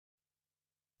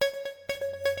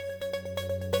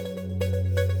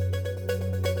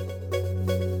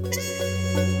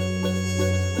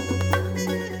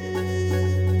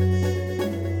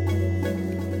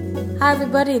Hi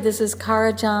everybody, this is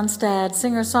Kara Johnstad,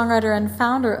 singer-songwriter and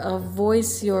founder of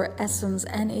Voice Your Essence,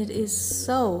 and it is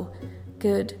so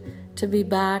good to be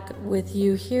back with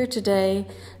you here today,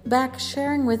 back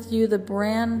sharing with you the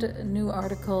brand new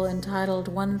article entitled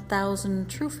 1000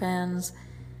 True Fans.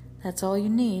 That's all you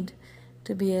need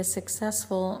to be a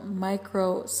successful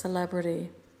micro celebrity.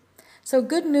 So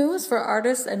good news for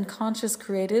artists and conscious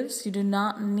creatives. You do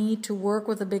not need to work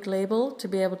with a big label to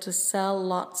be able to sell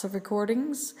lots of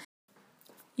recordings.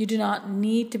 You do not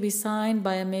need to be signed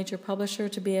by a major publisher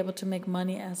to be able to make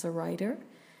money as a writer.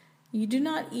 You do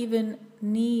not even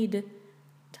need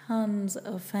tons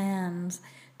of fans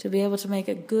to be able to make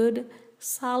a good,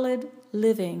 solid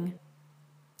living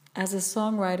as a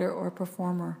songwriter or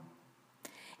performer.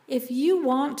 If you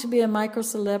want to be a micro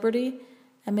celebrity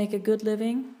and make a good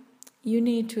living, you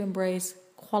need to embrace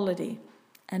quality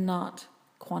and not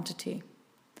quantity.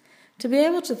 To be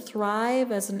able to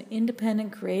thrive as an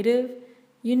independent creative,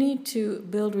 you need to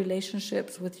build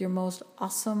relationships with your most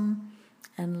awesome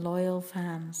and loyal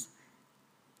fans.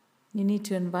 You need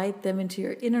to invite them into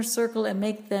your inner circle and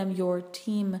make them your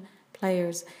team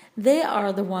players. They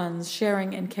are the ones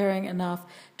sharing and caring enough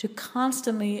to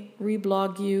constantly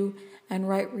reblog you and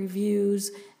write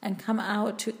reviews and come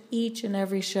out to each and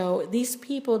every show. These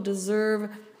people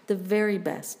deserve the very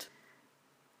best.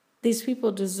 These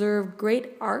people deserve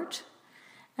great art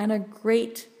and a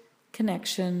great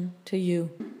connection to you.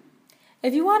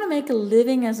 If you want to make a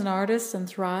living as an artist and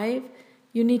thrive,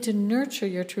 you need to nurture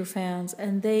your true fans,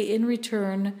 and they in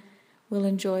return will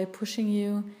enjoy pushing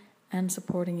you and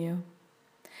supporting you.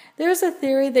 There is a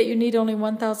theory that you need only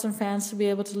 1,000 fans to be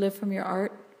able to live from your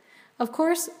art. Of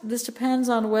course, this depends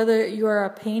on whether you are a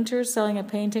painter selling a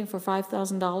painting for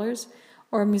 $5,000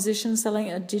 or a musician selling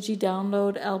a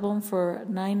digi-download album for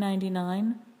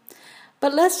 $9.99.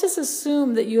 But let's just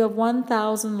assume that you have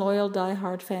 1,000 loyal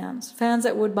die-hard fans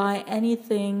that would buy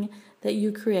anything that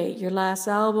you create, your last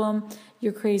album,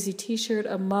 your crazy t-shirt,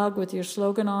 a mug with your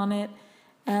slogan on it,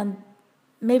 and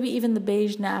maybe even the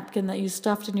beige napkin that you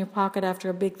stuffed in your pocket after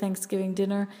a big Thanksgiving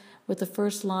dinner with the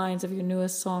first lines of your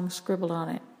newest song scribbled on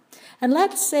it. And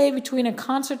let's say between a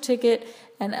concert ticket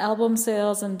and album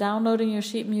sales and downloading your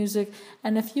sheet music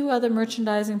and a few other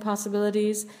merchandising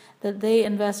possibilities that they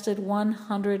invested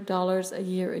 $100 a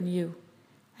year in you.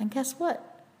 And guess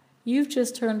what? You've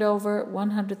just turned over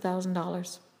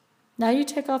 $100,000. Now you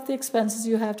take off the expenses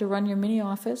you have to run your mini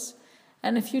office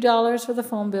and a few dollars for the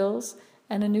phone bills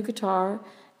and a new guitar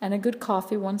and a good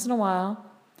coffee once in a while.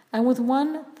 And with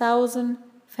 1,000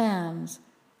 fans,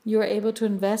 you are able to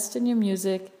invest in your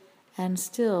music and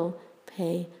still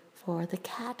pay for the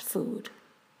cat food.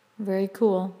 Very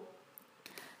cool.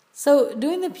 So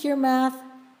doing the pure math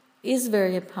is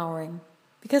very empowering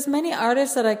because many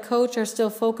artists that I coach are still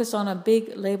focused on a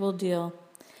big label deal.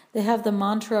 They have the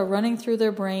mantra running through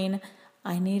their brain,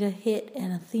 I need a hit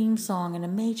and a theme song and a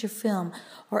major film,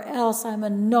 or else I'm a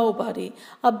nobody,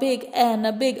 a big N,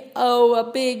 a big O, a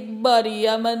big buddy,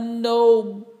 I'm a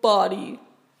nobody.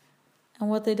 And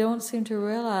what they don't seem to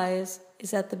realize is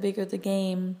that the bigger the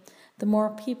game, the more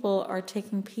people are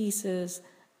taking pieces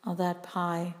of that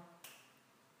pie.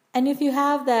 And if you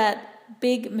have that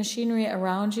big machinery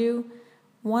around you,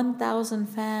 1,000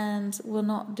 fans will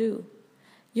not do.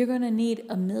 You're going to need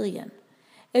 1 million.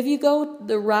 If you go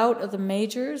the route of the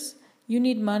majors, you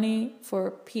need money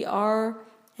for PR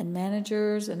and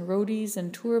managers and roadies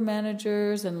and tour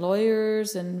managers and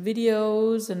lawyers and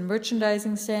videos and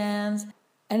merchandising stands.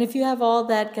 And if you have all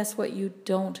that, guess what you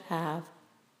don't have?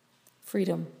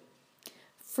 Freedom.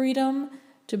 Freedom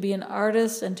to be an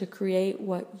artist and to create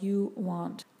what you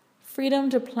want. Freedom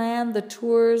to plan the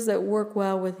tours that work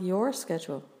well with your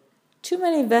schedule. Too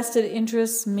many vested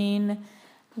interests mean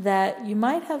that you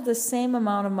might have the same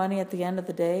amount of money at the end of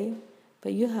the day,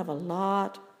 but you have a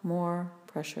lot more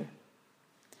pressure.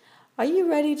 Are you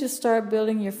ready to start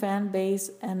building your fan base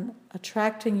and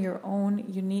attracting your own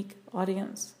unique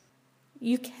audience?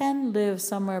 You can live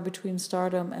somewhere between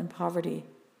stardom and poverty.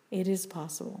 It is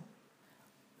possible.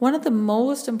 One of the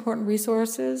most important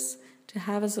resources to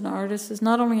have as an artist is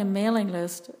not only a mailing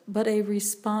list, but a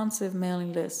responsive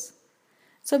mailing list.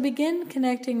 So begin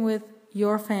connecting with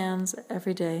your fans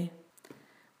every day.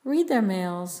 Read their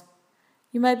mails.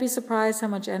 You might be surprised how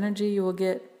much energy you will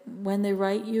get when they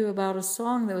write you about a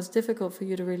song that was difficult for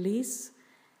you to release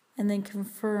and then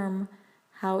confirm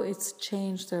how it's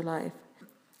changed their life.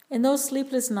 In those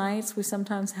sleepless nights we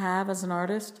sometimes have as an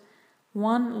artist,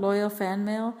 one loyal fan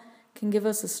mail can give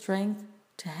us the strength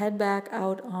to head back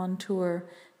out on tour,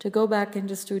 to go back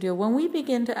into studio. When we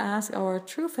begin to ask our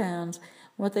true fans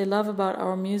what they love about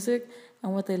our music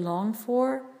and what they long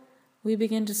for, we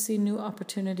begin to see new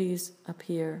opportunities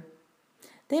appear.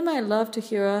 They might love to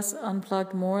hear us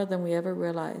unplugged more than we ever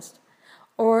realized.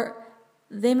 Or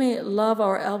they may love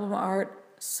our album art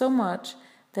so much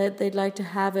that they'd like to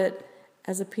have it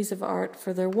as a piece of art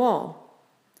for their wall.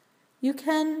 You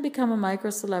can become a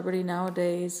micro-celebrity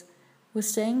nowadays with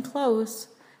staying close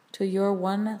to your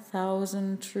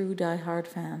 1,000 true die-hard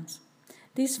fans.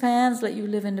 These fans let you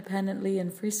live independently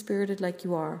and free-spirited like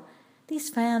you are. These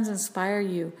fans inspire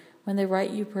you when they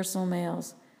write you personal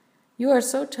mails. You are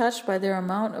so touched by their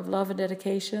amount of love and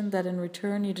dedication that in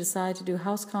return you decide to do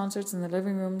house concerts in their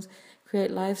living rooms,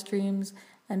 create live streams,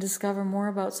 and discover more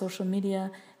about social media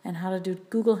and how to do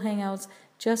Google Hangouts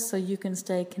just so you can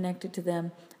stay connected to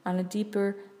them on a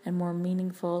deeper and more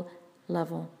meaningful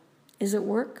level. Is it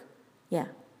work? Yeah,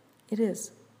 it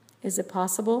is. Is it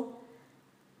possible?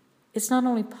 It's not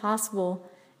only possible,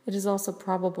 it is also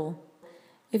probable.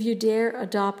 If you dare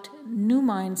adopt new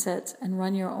mindsets and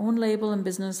run your own label and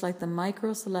business like the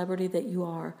micro-celebrity that you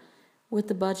are, with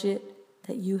the budget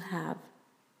that you have.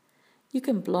 You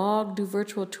can blog, do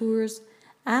virtual tours,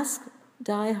 ask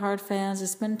die-hard fans to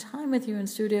spend time with you in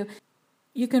studio.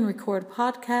 You can record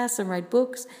podcasts and write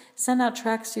books, send out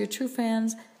tracks to your true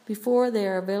fans before they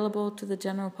are available to the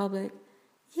general public.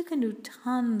 You can do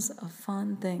tons of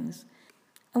fun things.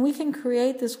 And we can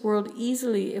create this world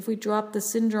easily if we drop the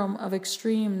syndrome of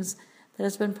extremes that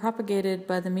has been propagated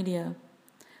by the media.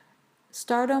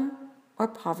 Stardom or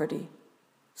poverty.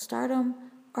 Stardom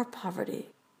or poverty.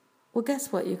 Well,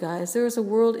 guess what, you guys? There is a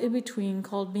world in between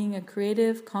called being a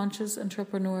creative, conscious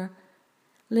entrepreneur,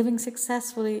 living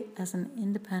successfully as an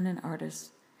independent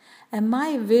artist. And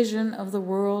my vision of the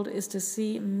world is to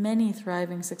see many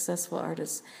thriving, successful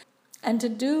artists. And to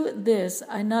do this,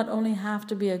 I not only have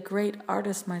to be a great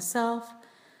artist myself,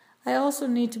 I also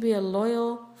need to be a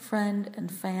loyal friend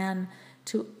and fan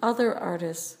to other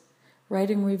artists,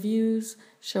 writing reviews,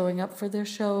 showing up for their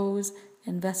shows,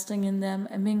 investing in them,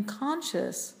 and being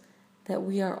conscious that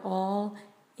we are all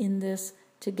in this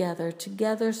together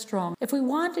strong. If we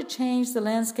want to change the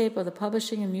landscape of the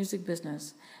publishing and music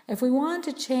business, if we want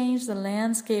to change the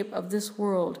landscape of this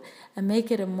world and make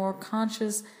it a more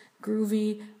conscious,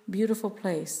 groovy, beautiful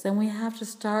place, then we have to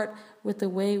start with the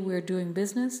way we're doing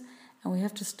business, and we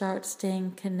have to start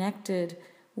staying connected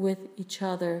with each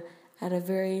other at a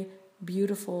very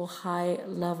beautiful, high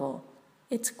level.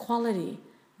 It's quality,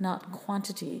 not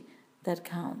quantity, that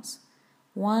counts.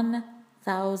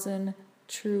 1,000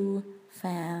 true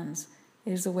fans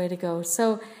is the way to go.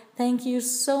 So thank you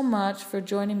so much for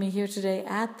joining me here today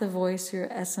at the Voice Your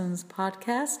Essence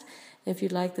podcast. If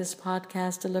you'd like this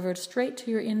podcast delivered straight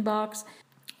to your inbox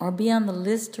or be on the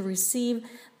list to receive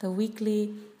the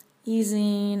weekly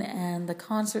e-zine and the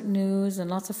concert news and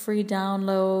lots of free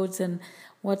downloads and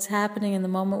what's happening in the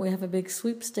moment, we have a big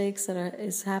sweepstakes that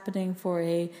is happening for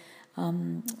a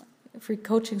free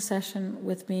coaching session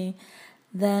with me.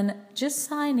 Then just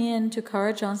sign in to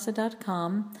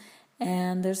CaraJohnstad.com,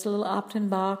 and there's a little opt-in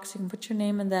box. You can put your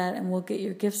name in that, and we'll get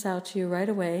your gifts out to you right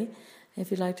away. If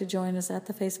you'd like to join us at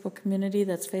the Facebook community,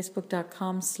 that's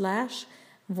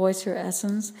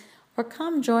facebook.com/voiceyouressence, or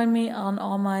come join me on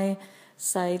all my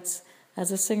sites.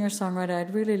 As a singer-songwriter,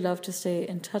 I'd really love to stay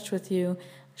in touch with you,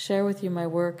 share with you my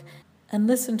work, and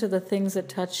listen to the things that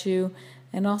touch you,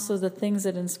 and also the things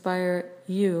that inspire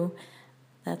you.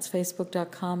 That's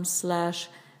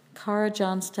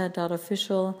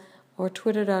facebook.com/CaraJohnstad.official or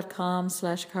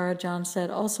twitter.com/CaraJohnstad.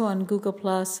 Also on Google+,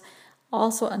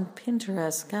 also on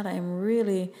Pinterest. God, I'm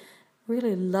really,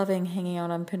 really loving hanging out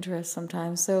on Pinterest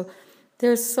sometimes. So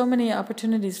there's so many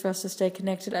opportunities for us to stay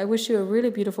connected. I wish you a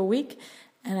really beautiful week,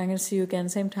 and I'm going to see you again,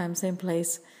 same time, same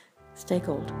place. Stay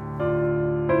gold.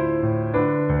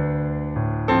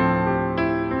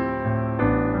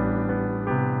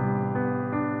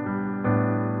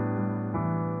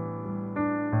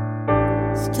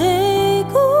 Stay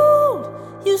gold,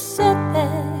 you said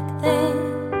back then.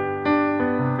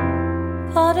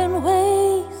 Pardon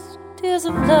waste, tears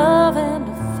of love and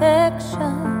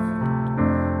affection.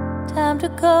 Time to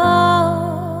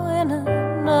go in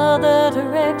another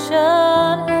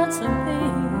direction. Answer me.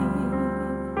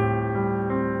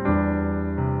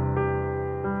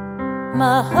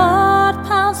 My heart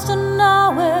pounds to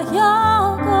know where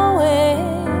you're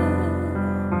going.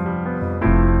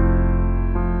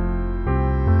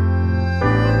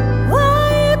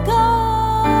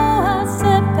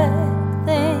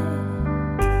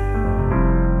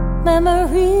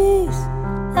 Memories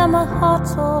and my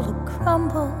heart's all a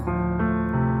crumble.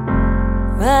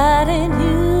 Right in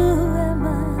you and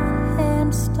my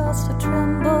hand starts to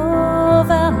tremble.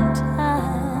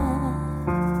 Valentine,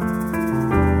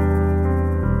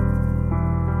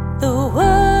 the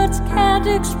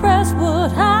express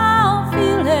what I'm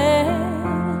feeling.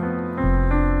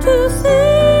 To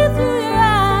see through your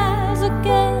eyes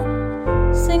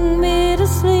again, sing me to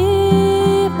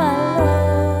sleep, my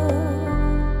love.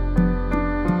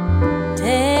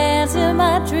 Dance in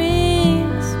my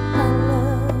dreams, my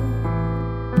love.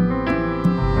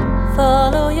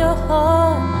 Follow your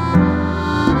heart,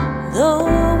 though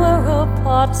we're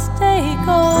apart, stay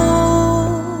gold.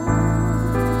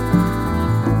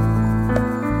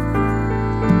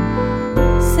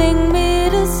 Sing me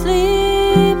to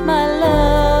sleep, my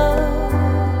love.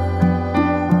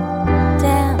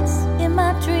 Dance in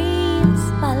my dreams,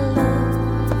 my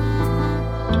love.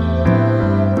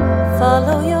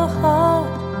 Follow your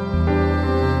heart,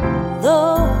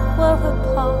 though we're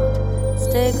apart,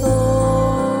 stay gold.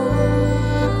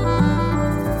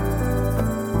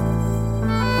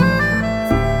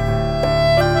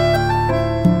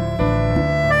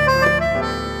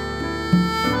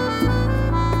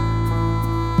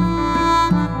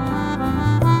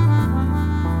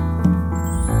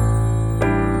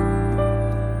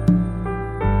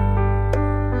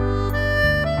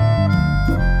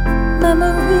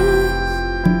 Memories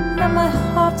and my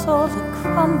heart's all to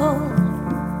crumble.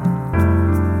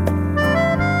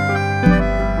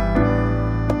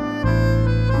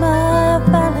 My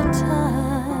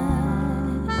Valentine,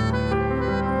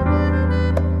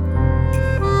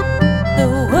 the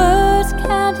words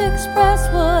can't express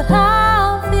what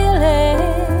I'm feeling.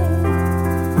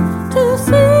 To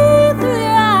see through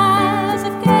your eyes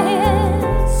again,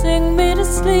 sing me to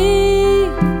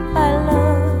sleep, my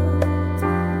love.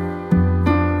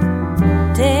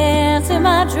 Dance in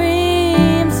my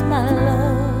dreams, my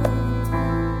love.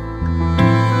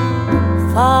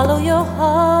 Follow your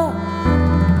heart,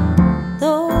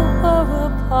 though we're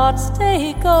apart,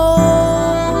 stay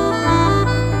gold.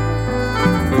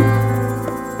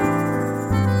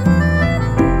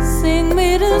 Sing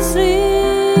me to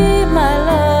sleep, my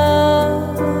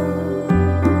love.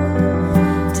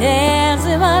 Dance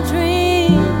in my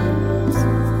dreams,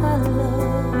 my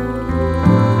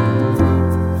love.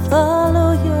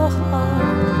 Follow your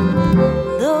heart,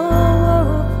 though we're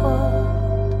apart,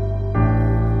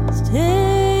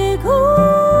 stay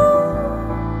gold.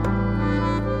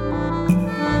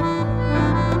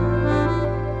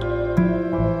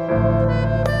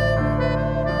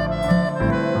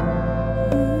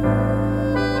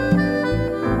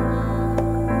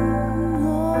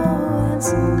 Oh,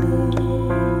 answer me.